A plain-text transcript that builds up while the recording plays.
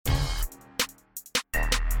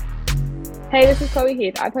Hey, this is Chloe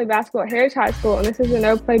Heath. I play basketball at Heritage High School, and this is the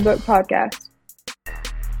No Playbook podcast.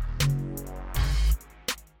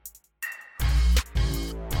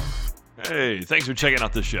 Hey, thanks for checking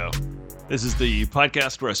out this show. This is the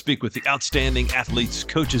podcast where I speak with the outstanding athletes,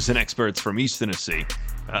 coaches, and experts from East Tennessee.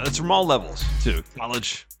 That's from all levels, too.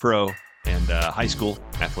 College, pro, and high school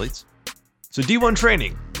athletes. So D1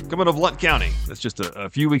 training, coming to Blount County. That's just a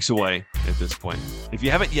few weeks away at this point. If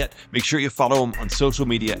you haven't yet, make sure you follow them on social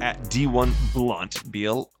media at D1 Blount,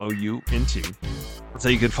 B-L-O-U-N-T. That's how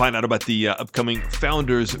you can find out about the upcoming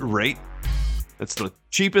Founders Rate. That's the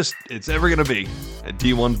cheapest it's ever going to be at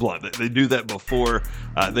D1 Blount. They do that before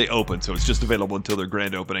they open, so it's just available until their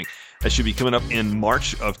grand opening. That should be coming up in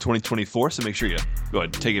March of 2024, so make sure you go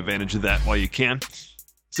ahead and take advantage of that while you can.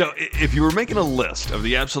 So if you were making a list of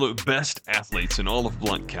the absolute best athletes in all of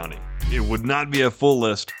Blount County, it would not be a full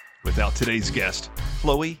list without today's guest,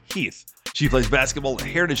 Chloe Heath. She plays basketball at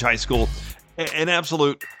Heritage High School, an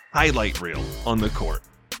absolute highlight reel on the court.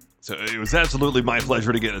 So it was absolutely my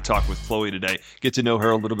pleasure to get to talk with Chloe today, get to know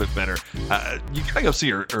her a little bit better. You gotta go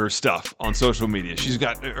see her stuff on social media. She's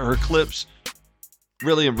got her clips,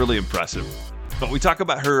 really impressive. But we talk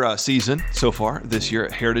about her season so far this year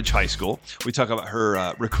at Heritage High School. We talk about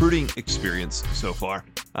her recruiting experience so far,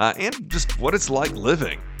 and just what it's like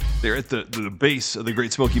living there at the base of the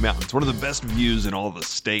Great Smoky Mountains. One of the best views in all of the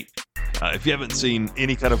state. If you haven't seen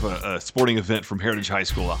any kind of a sporting event from Heritage High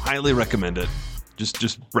School, I highly recommend it.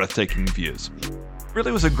 Just breathtaking views.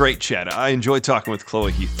 Really was a great chat. I enjoyed talking with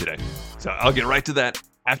Chloe Heath today. So I'll get right to that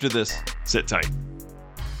after this. Sit tight.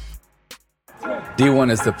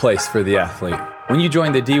 D1 is the place for the athlete. When you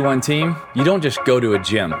join the D1 team, you don't just go to a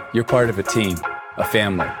gym. You're part of a team, a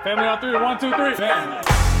family. Family on three. 1, 2, 3.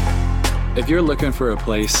 Family. If you're looking for a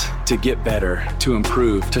place to get better, to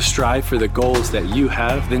improve, to strive for the goals that you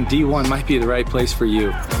have, then D1 might be the right place for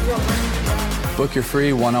you. Book your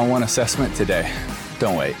free one-on-one assessment today.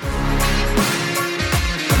 Don't wait.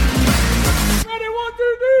 Ready, 1,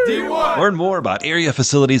 2, 3. D1. Learn more about area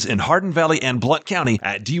facilities in Hardin Valley and Blount County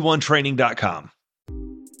at d1training.com.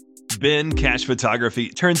 Ben Cash Photography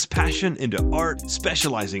turns passion into art,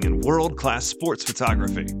 specializing in world-class sports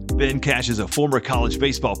photography. Ben Cash is a former college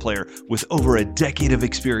baseball player with over a decade of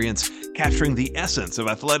experience capturing the essence of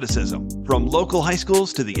athleticism. From local high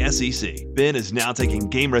schools to the SEC, Ben is now taking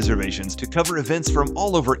game reservations to cover events from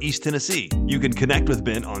all over East Tennessee. You can connect with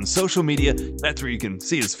Ben on social media. That's where you can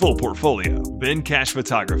see his full portfolio. Ben Cash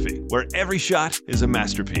Photography, where every shot is a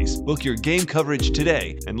masterpiece. Book your game coverage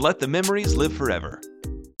today and let the memories live forever.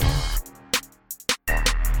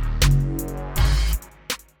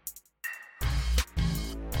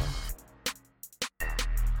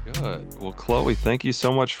 Good. Well, Chloe, thank you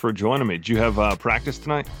so much for joining me. Did you have practice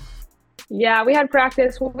tonight? Yeah, we had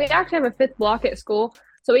practice. Well, we actually have a fifth block at school,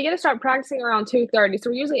 so we get to start practicing around 2:30.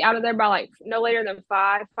 So we're usually out of there by like no later than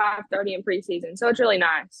 5:30 in preseason. So it's really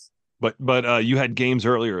nice. But you had games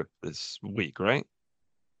earlier this week, right?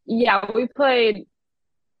 Yeah, we played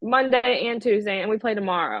Monday and Tuesday, and we play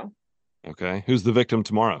tomorrow. Okay. Who's the victim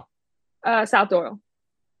tomorrow? South Doyle.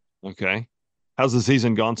 Okay. How's the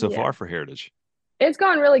season gone so Yeah. far for Heritage? It's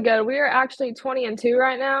going really good. We are actually 20-2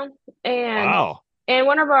 right now, and Wow. in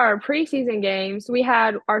one of our preseason games, we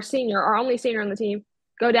had our only senior on the team,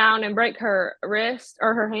 go down and break her wrist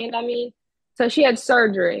or her hand, I mean. So she had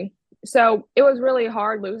surgery. So it was really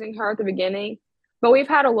hard losing her at the beginning. But we've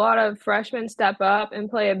had a lot of freshmen step up and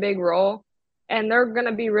play a big role, and they're going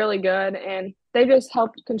to be really good. And they just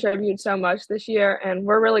helped contribute so much this year, and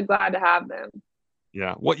we're really glad to have them.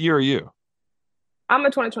 Yeah. What year are you? I'm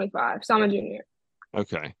a 2025, so I'm a junior.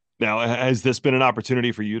 Okay. Now, has this been an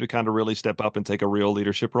opportunity for you to kind of really step up and take a real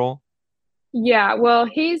leadership role? Yeah, well,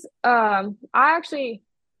 I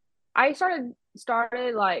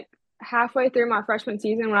started like halfway through my freshman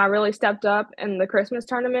season when I really stepped up in the Christmas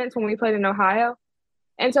tournaments when we played in Ohio.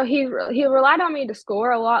 And so he relied on me to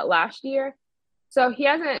score a lot last year. So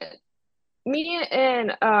me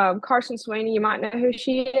and Carson Swaney, you might know who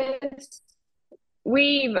she is.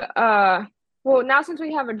 Now since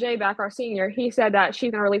we have a J back, our senior, he said that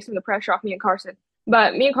she's going to relieve some of the pressure off me and Carson.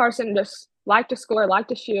 But me and Carson just like to score, like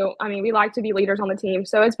to shoot. I mean, we like to be leaders on the team.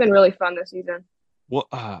 So it's been really fun this season. Well,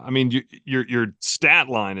 I mean, your stat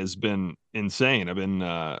line has been insane. I've been,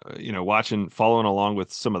 following along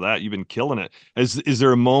with some of that. You've been killing it. Is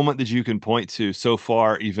there a moment that you can point to so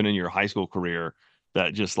far, even in your high school career,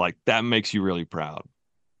 that just like that makes you really proud?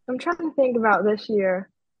 I'm trying to think about this year.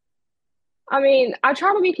 I mean, I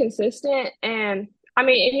try to be consistent, and I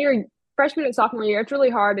mean, in your freshman and sophomore year, it's really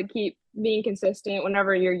hard to keep being consistent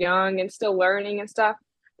whenever you're young and still learning and stuff.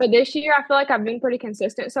 But this year, I feel like I've been pretty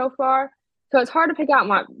consistent so far. So it's hard to pick out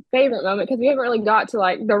my favorite moment because we haven't really got to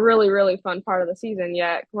like the really, really fun part of the season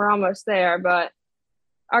yet. We're almost there, but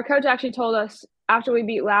our coach actually told us after we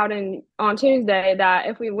beat Loudon on Tuesday that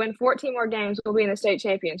if we win 14 more games, we'll be in the state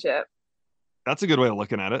championship. That's a good way of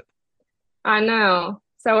looking at it. I know.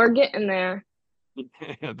 So we're getting there.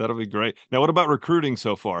 Yeah, that'll be great. Now, what about recruiting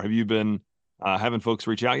so far? Have you been having folks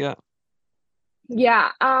reach out yet? Yeah.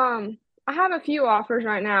 I have a few offers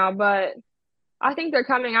right now, but I think they're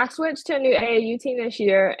coming. I switched to a new AAU team this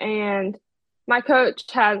year, and my coach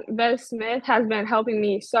Bez Smith has been helping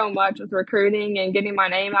me so much with recruiting and getting my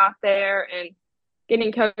name out there and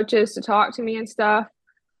getting coaches to talk to me and stuff.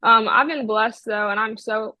 I've been blessed though, and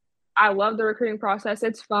I love the recruiting process.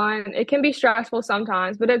 It's fun. It can be stressful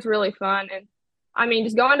sometimes, but it's really fun. And I mean,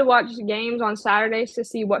 just going to watch games on Saturdays to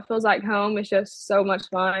see what feels like home is just so much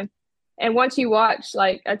fun. And once you watch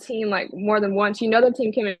like a team like more than once, you know the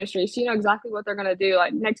team chemistry, so you know exactly what they're gonna do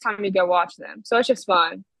like next time you go watch them. So it's just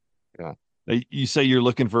fun. Yeah. Now, you say you're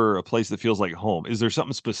looking for a place that feels like home. Is there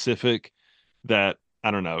something specific that,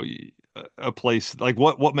 I don't know, a place like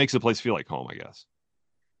what makes a place feel like home, I guess?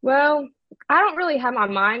 Well, I don't really have my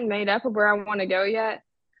mind made up of where I want to go yet.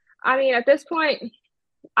 I mean, at this point,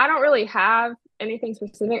 I don't really have anything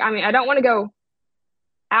specific. I mean, I don't want to go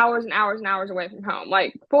hours and hours and hours away from home.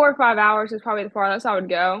 Like 4 or 5 hours is probably the farthest I would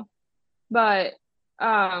go. But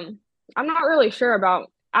I'm not really sure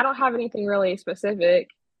about. I don't have anything really specific,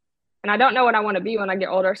 and I don't know what I want to be when I get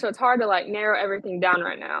older. So it's hard to like narrow everything down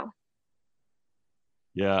right now.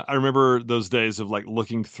 Yeah, I remember those days of like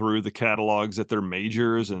looking through the catalogs at their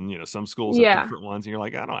majors and some schools have Yeah, different ones and you're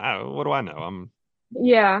like, what do I know? I'm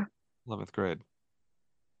yeah, 11th grade.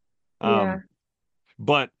 yeah. Um,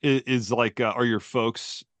 but is like are your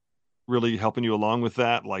folks really helping you along with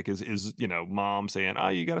that? Like is mom saying, "Oh,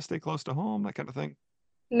 you got to stay close to home," that kind of thing?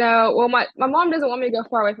 No, well, my mom doesn't want me to go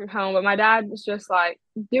far away from home, but my dad is just like,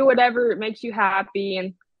 do whatever makes you happy,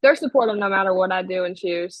 and they're supportive no matter what I do and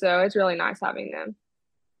choose. So it's really nice having them.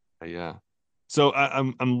 Yeah. So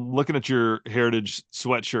I'm looking at your Heritage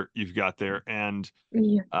sweatshirt you've got there, and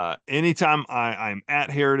Yeah. anytime I'm at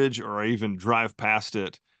Heritage or I even drive past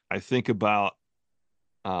it, I think about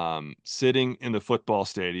sitting in the football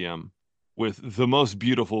stadium with the most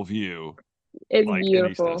beautiful view, It's like in East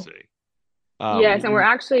beautiful. Tennessee. Yes,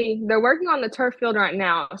 and they're working on the turf field right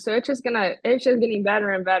now, so it's just getting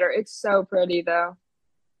better and better. It's so pretty though.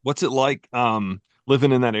 What's it like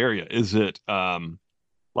living in that area? Is it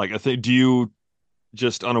like I think do you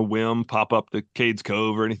just on a whim pop up the Cades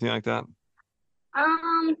Cove or anything like that?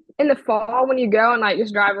 In the fall when you go and like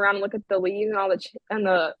just drive around and look at the leaves and all and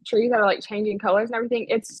the trees that are like changing colors and everything,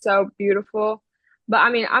 it's so beautiful. But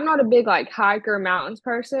I mean, I'm not a big like hiker mountains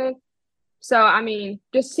person. So I mean,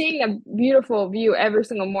 just seeing a beautiful view every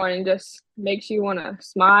single morning just makes you want to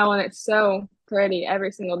smile and it's so pretty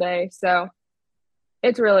every single day. So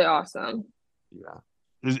it's really awesome. Yeah.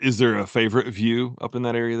 Is there a favorite view up in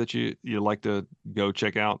that area that you like to go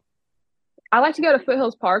check out? I like to go to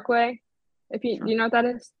Foothills Parkway. If you Sure. you know what that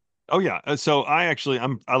is? Oh yeah. So I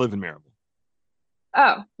live in Maryville.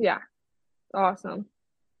 Oh, yeah. Awesome.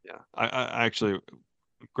 Yeah. I actually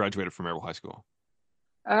graduated from Maryville High School.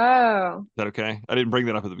 Oh, Is that okay? I didn't bring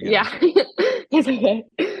that up at the beginning. yeah. It's okay.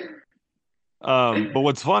 But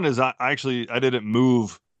what's fun is I didn't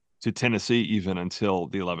move to Tennessee even until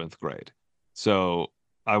the 11th grade. So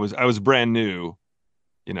I was brand new,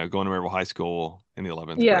 going to Maryville High School in the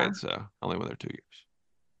 11th Yeah. grade. So I only went there 2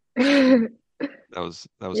 years. That was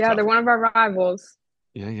Yeah, tough. they're one of our rivals.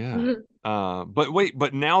 Yeah, yeah. But wait,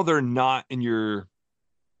 but now they're not in your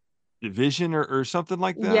division or something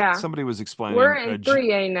like that. Yeah. Somebody was We're explaining. in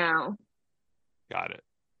 3A now. Got it.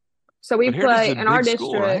 So we But Heritage is play a in our big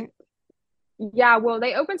school, right? district. Yeah, well,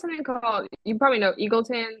 they opened something called, you probably know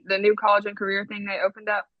Eagleton, the new college and career thing they opened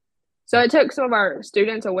up. So it took some of our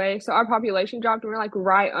students away. So our population dropped, and we're like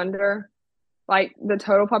right under like the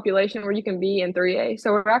total population where you can be in 3A.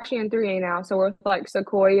 So we're actually in 3A now. So we're with like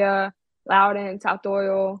Sequoia, Loudon, South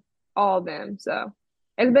Doyle, all of them. So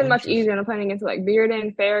it's been much easier than Interesting. playing against like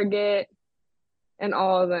Bearden, Farragut, and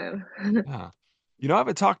all of them. Yeah. I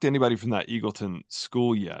haven't talked to anybody from that Eagleton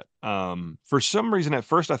school yet. For some reason, at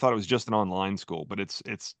first I thought it was just an online school, but it's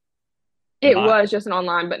It not. was just an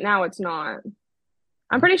online, but now it's not.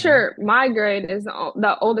 I'm pretty Okay. sure my grade is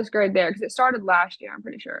the oldest grade there because it started last year, I'm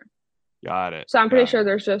pretty sure. Got it. So I'm pretty Got sure it.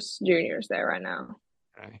 there's just juniors there right now.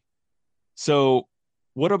 Okay. So,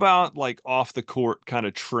 what about like off the court kind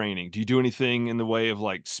of training? Do you do anything in the way of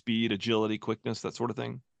like speed, agility, quickness, that sort of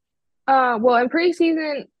thing? Well, in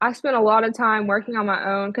preseason, I spent a lot of time working on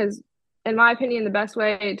my own because, in my opinion, the best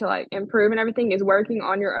way to like improve and everything is working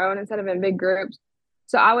on your own instead of in big groups.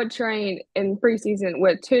 So I would train in preseason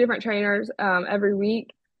with two different trainers every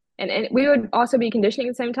week. And we would also be conditioning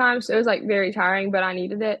at the same time. So it was like very tiring, but I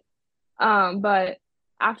needed it. But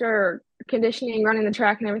after conditioning, running the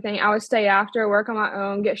track and everything, I would stay after, work on my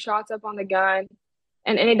own, get shots up on the gun.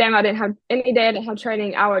 And any day I didn't have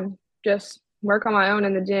training, I would just work on my own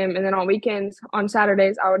in the gym. And then on weekends, on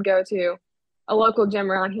Saturdays, I would go to a local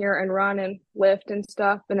gym around here and run and lift and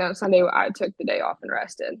stuff. And then on Sunday, I took the day off and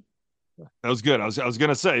rested. That was good. I was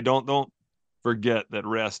gonna say, don't forget that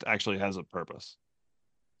rest actually has a purpose.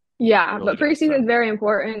 It Yeah, really but does. preseason So, is very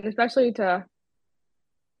important, especially to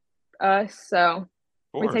us. So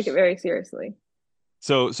of we take it course. very seriously.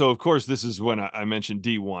 So of course, this is when I mentioned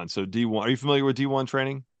D1. So D1, are you familiar with D1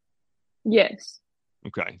 training? Yes.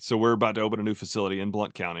 Okay. So we're about to open a new facility in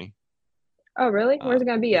Blount County. Oh, really? Uh, Where's it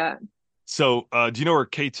going to be yeah. at? So do you know where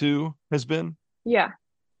K2 has been? Yeah.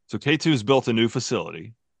 So K2 has built a new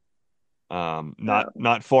facility. Not Oh.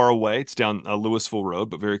 not far away. It's down Louisville Road,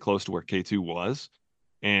 but very close to where K2 was.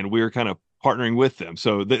 And we're kind of partnering with them.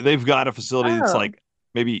 So they've got a facility that's Oh. like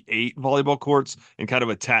maybe 8 volleyball courts, and kind of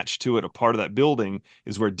attached to it, a part of that building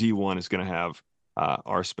is where D1 is going to have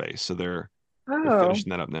our space. So they're Oh. finishing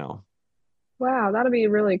that up now. Wow, that'll be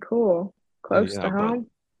really cool. Close Yeah, to but home.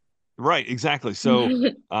 right, exactly. So,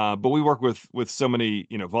 but we work with so many,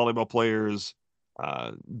 volleyball players,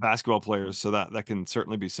 basketball players, so that can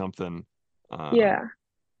certainly be something Yeah.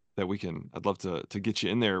 that I'd love to get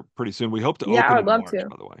you in there pretty soon. We hope to Yeah, I open would in love March, to.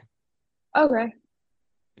 by the way. Okay.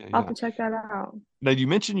 Yeah, I'll have yeah. to check that out. Now you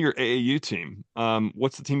mentioned your AAU team.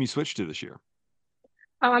 What's the team you switched to this year?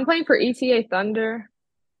 I'm playing for ETA Thunder.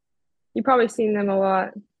 You've probably seen them a lot.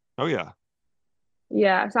 Oh yeah.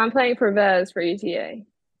 Yeah, so I'm playing for Vez for ETA.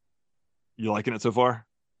 You liking it so far?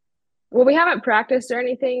 Well, we haven't practiced or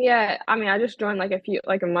anything yet. I mean, I just joined like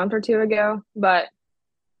a month or two ago, but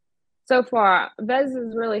so far, Vez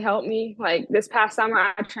has really helped me. Like this past summer,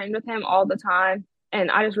 I trained with him all the time, and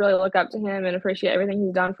I just really look up to him and appreciate everything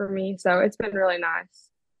he's done for me. So it's been really nice.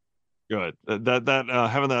 Good. That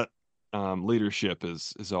having that leadership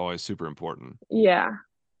is always super important Yeah,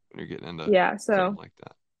 when you're getting into yeah. something So like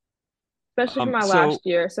that. especially for my So last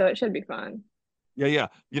year, so it should be fun. yeah, yeah.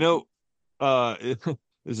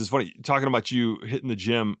 This is funny. Talking about you hitting the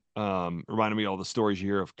gym, reminded me of all the stories you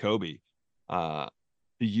hear of Kobe. Uh,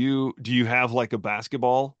 do you have like a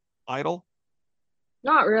basketball idol?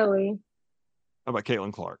 Not really. How about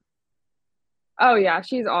Caitlin Clark? Oh yeah,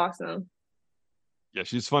 she's awesome. Yeah,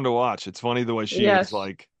 she's fun to watch. It's funny the way she is Yes,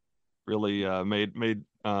 like really made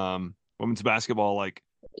women's basketball like,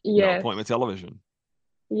 yes, appointment television.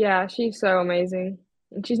 yeah. She's so amazing,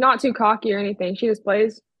 and she's not too cocky or anything. She just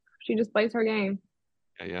plays her game.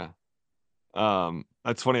 Yeah, yeah.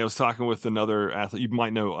 That's funny. I was talking with another athlete. You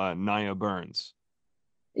might know Nia Burns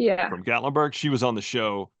Yeah. from Gatlinburg. She was on the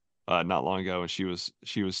show not long ago, and she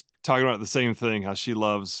was talking about the same thing, how she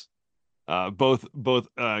loves both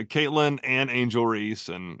Caitlin and Angel Reese,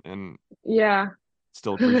 and Yeah.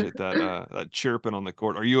 still appreciate that chirping on the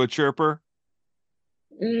court. Are you a chirper?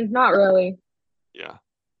 Not really. Yeah.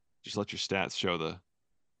 Just let your stats show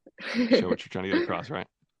what you're trying to get across, right?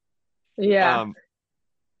 Yeah. Um,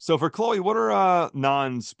 so for Chloe, what are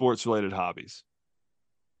non-sports related hobbies?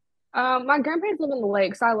 My grandparents live in the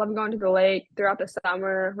lake, so I love going to the lake throughout the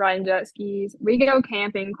summer, riding jet skis. We go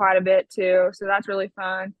camping quite a bit too, so that's really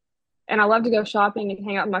fun. And I love to go shopping and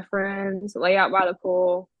hang out with my friends, lay out by the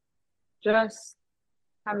pool, just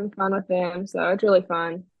having fun with them. So it's really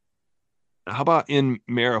fun. How about in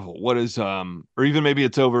Maryville? What is or even maybe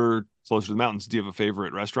it's over closer to the mountains. Do you have a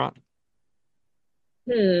favorite restaurant?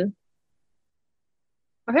 Hmm.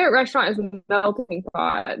 My favorite restaurant is Melting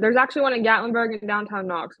Pot. There's actually one in Gatlinburg in downtown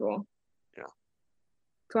Knoxville. Yeah.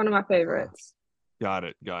 It's one of my Uh, favorites. got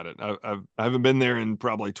it. Got it. I haven't been there in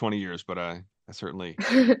probably 20 years, but I certainly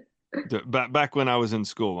back when I was in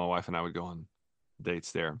school, my wife and I would go on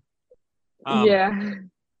dates there. Um, Yeah.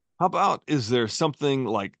 how about is there something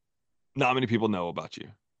like not many people know about you?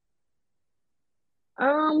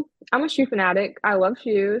 I'm a shoe fanatic. I love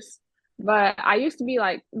shoes, but I used to be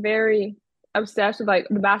like very obsessed with like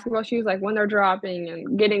the basketball shoes, like when they're dropping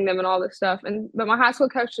and getting them and all this stuff. But my high school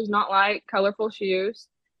coach does not like colorful shoes,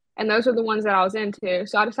 and those are the ones that I was into.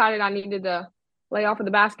 So I decided I needed to lay off of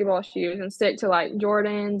the basketball shoes and stick to like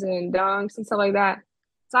Jordans and Dunks and stuff like that.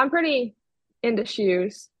 So I'm pretty into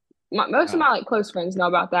shoes. Most of Yeah, my like close friends know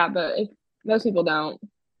about that, but most people don't.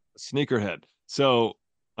 sneakerhead. So,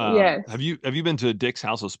 have Yes, you been to Dick's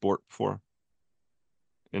House of Sport before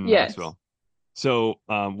in yes. Knoxville? So,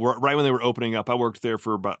 right when they were opening up, I worked there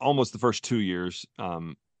for about almost the first 2 years.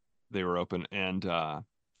 They were open, and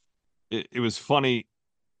it was funny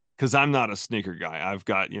because I'm not a sneaker guy. I've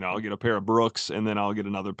got, I'll get a pair of Brooks and then I'll get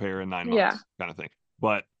another pair in 9 Yeah. months kind of thing.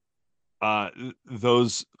 But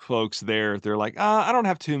those folks they're like, I don't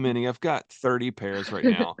have too many. I've got 30 pairs right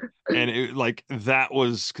now. And that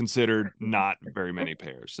was considered not very many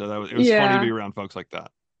pairs. So it was funny to Yeah. be around folks like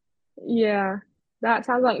that. Yeah. That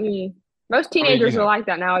sounds like me. Most I mean, teenagers are like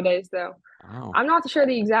that nowadays, though. Oh, I'm not sure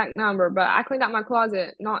the exact number, but I cleaned out my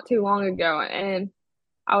closet not too long ago, and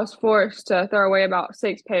I was forced to throw away about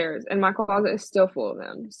 6 pairs, and my closet is still full of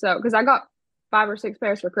them. So, because I got 5 or 6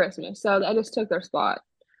 pairs for Christmas, so they just took their spot.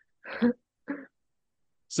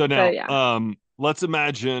 so now, yeah. Let's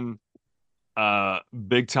imagine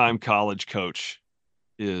big time college coach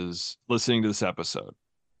is listening to this episode.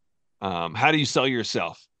 How do you sell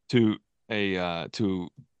yourself to a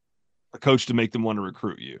coach to make them want to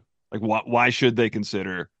recruit you? Like, why should they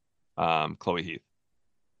consider Chloe Heath?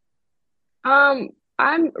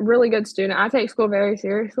 I'm a really good student. I take school very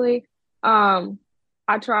seriously.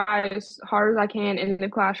 I try as hard as I can in the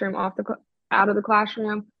classroom, out of the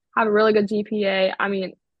classroom. I have a really good GPA. I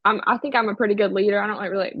mean, I think I'm a pretty good leader. I don't like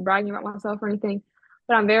really bragging about myself or anything,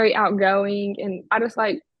 but I'm very outgoing and I just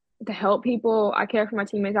like to help people. I care for my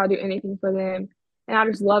teammates. I'll do anything for them. And I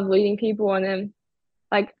just love leading people. And then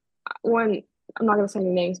like when I'm not gonna say any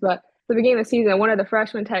names, but at the beginning of the season, one of the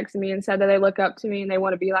freshmen texted me and said that they look up to me and they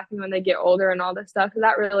want to be like me when they get older and all this stuff. So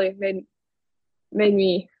that really made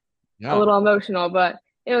me a little emotional, but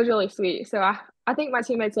it was really sweet. So I think my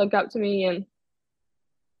teammates look up to me and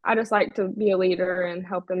I just like to be a leader and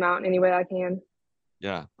help them out in any way I can.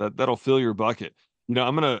 Yeah, that'll fill your bucket.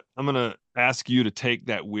 I'm gonna ask you to take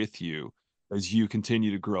that with you as you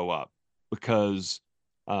continue to grow up, because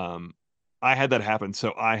I had that happen.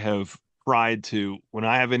 So I have tried to, when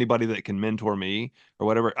I have anybody that can mentor me or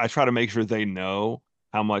whatever, I try to make sure they know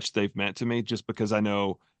how much they've meant to me, just because I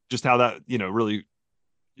know just how that, really,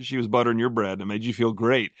 she was buttering your bread and made you feel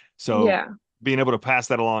great. So Yeah. being able to pass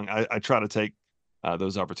that along, I try to take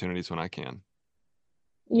those opportunities when I can.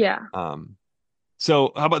 Yeah.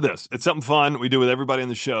 So how about this? It's something fun we do with everybody on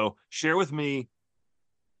the show. Share with me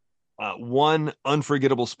one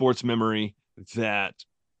unforgettable sports memory that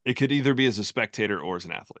it could either be as a spectator or as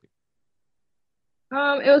an athlete.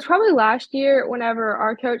 It was probably last year whenever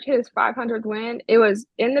our coach hit his 500th win. It was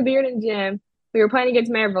in the Bearden Gym. We were playing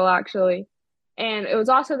against Maryville, actually. And it was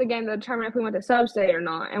also the game that determined if we went to sub-state or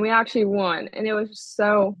not. And we actually won. And it was just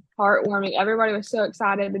so heartwarming. Everybody was so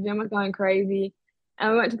excited. The gym was going crazy.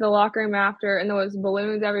 And we went to the locker room after, and there was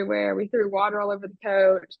balloons everywhere. We threw water all over the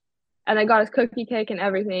coach. And they got us cookie cake and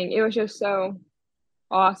everything. It was just so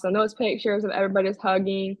awesome. Those pictures of everybody just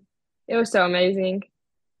hugging. It was so amazing.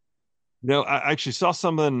 I actually saw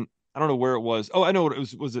something. I don't know where it was. Oh, I know what it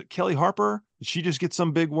was. Was it Kelly Harper? Did she just get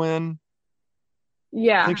some big win? I think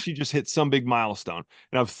Yeah. she just hit some big milestone.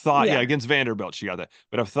 And I've thought, Yeah. against Vanderbilt, she got that.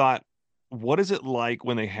 But I've thought, what is it like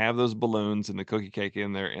when they have those balloons and the cookie cake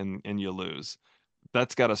in there and you lose?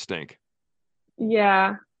 That's got to stink.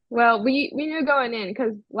 Yeah. Well, we knew going in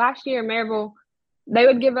because last year Maryville, they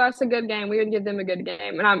would give us a good game, we would give them a good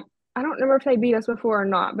game, and I don't remember if they beat us before or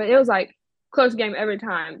not, but it was like close game every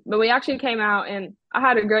time. But we actually came out and I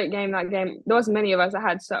had a great game that game. There wasn't many of us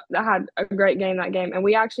that had a great game that game, and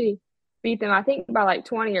we actually beat them I think by like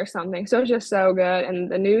 20 or something. So it was just so good,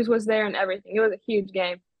 and the news was there and everything. It was a huge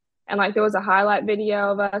game, and like there was a highlight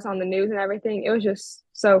video of us on the news and everything. It was just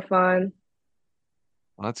so fun.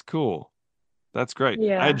 Well, that's cool. That's great.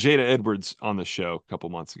 I had Yeah. Jada Edwards on the show a couple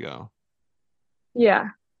months ago. Yeah.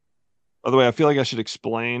 By the way, I feel like I should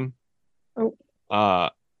explain. Oh. Uh,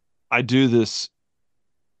 I do this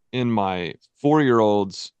in my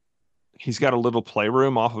 4-year-old's. He's got a little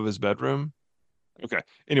playroom off of his bedroom. Okay.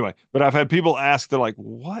 Anyway, but I've had people ask, they're like,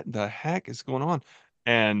 what the heck is going on?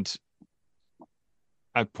 And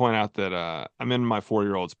I point out that I'm in my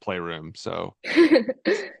 4-year-old's playroom. So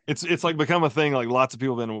it's like become a thing. Like lots of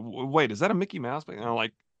people have been, wait, is that a Mickey Mouse? And I'm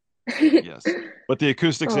like, yes. But the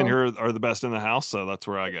acoustics in Oh, here are the best in the house, so that's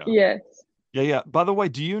where I go. yes. Yeah, yeah. By the way,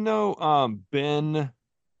 do you know Ben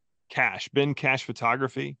Cash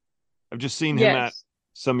Photography? I've just seen him at Yes.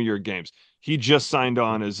 some of your games. He just signed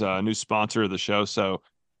on as a new sponsor of the show. So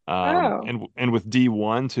Oh, and with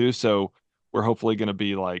D1 too. So we're hopefully gonna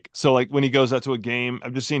be like, so like when he goes out to a game,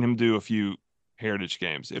 I've just seen him do a few heritage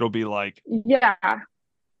games. yeah.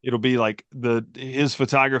 It'll be like his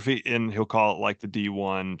photography, and he'll call it like the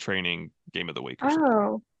D1 training game of the week or something.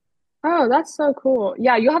 Oh, oh, that's so cool.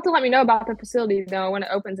 Yeah, you'll have to let me know about the facility though when it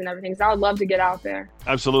opens and everything, 'cause I would love to get out there.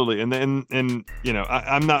 Absolutely. And then,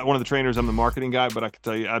 I'm not one of the trainers. I'm the marketing guy, but I can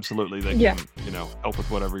tell you absolutely they Yeah. can, help with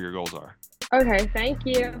whatever your goals are. Okay, thank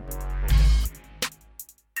you.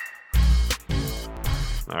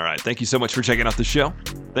 All right. Thank you so much for checking out the show.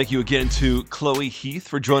 Thank you again to Chloe Heath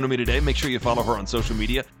for joining me today. Make sure you follow her on social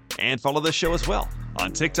media and follow the show as well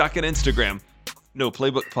on TikTok and Instagram. No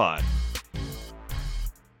Playbook Pod.